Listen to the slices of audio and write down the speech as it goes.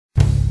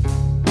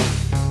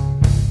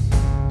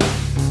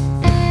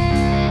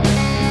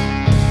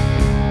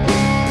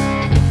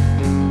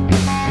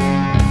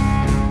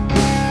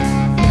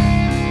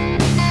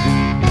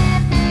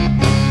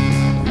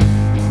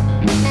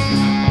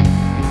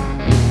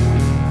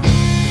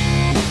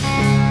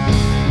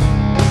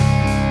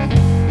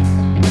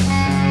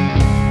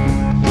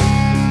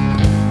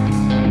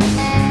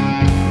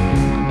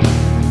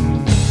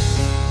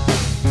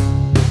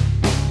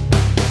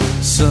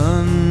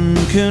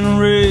can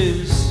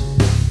raise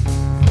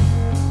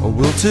a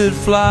wilted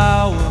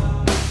flower.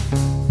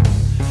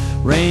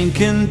 Rain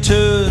can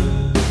turn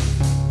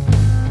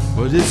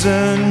what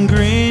isn't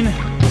green.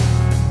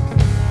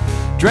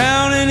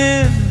 Drowning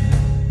in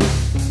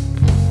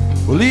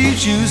what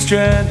leaves you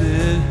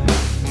stranded.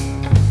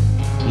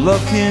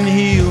 Love can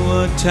heal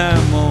what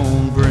time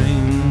won't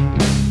bring.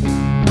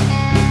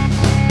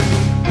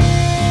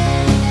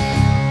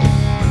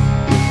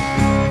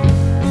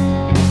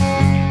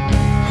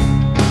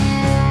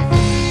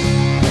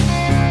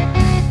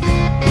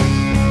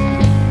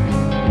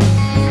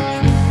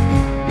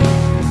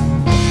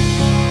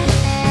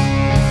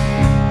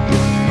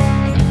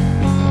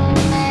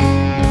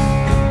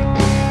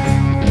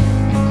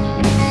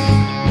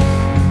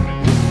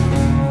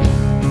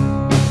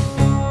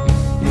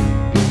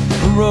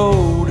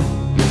 Road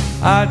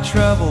I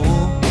travel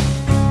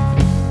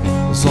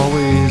was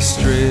always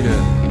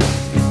straighter.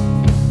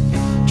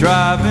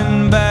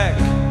 Driving back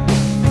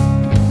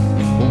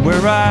from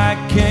where I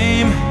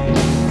came,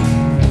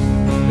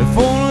 if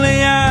only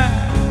I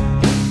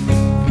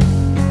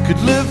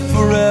could live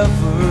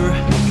forever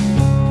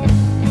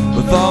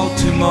with all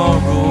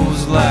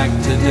tomorrows like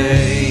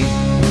today.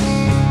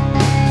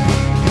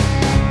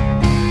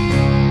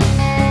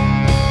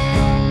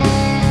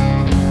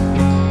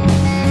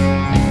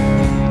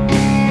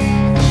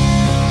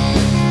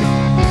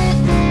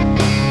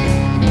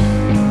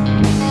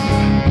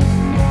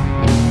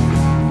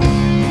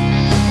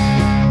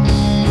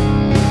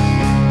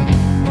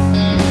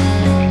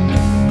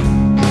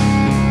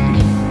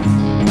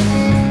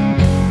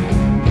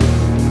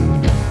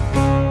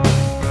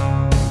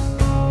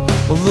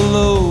 The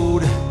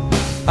load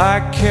I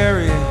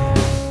carry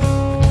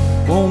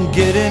won't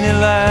get any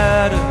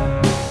lighter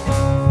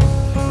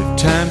if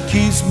time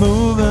keeps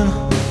moving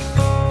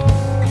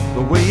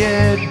the way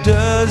it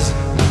does.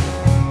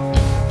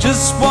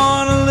 Just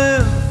wanna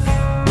live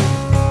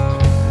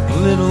a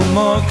little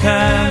more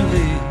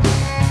kindly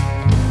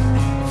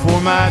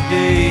before my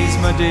days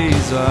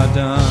are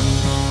done.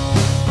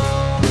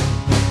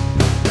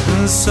 And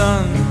the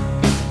sun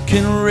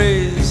can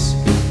raise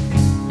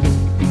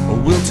a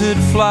wilted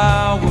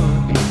flower.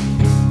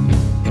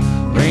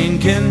 Rain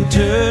can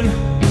turn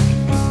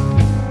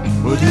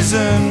what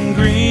isn't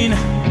green.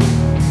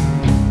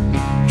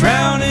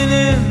 Drowning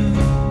in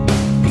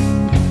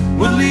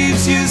what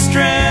leaves you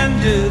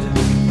stranded.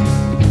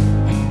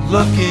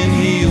 Love can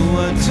heal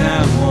what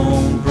time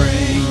won't bring.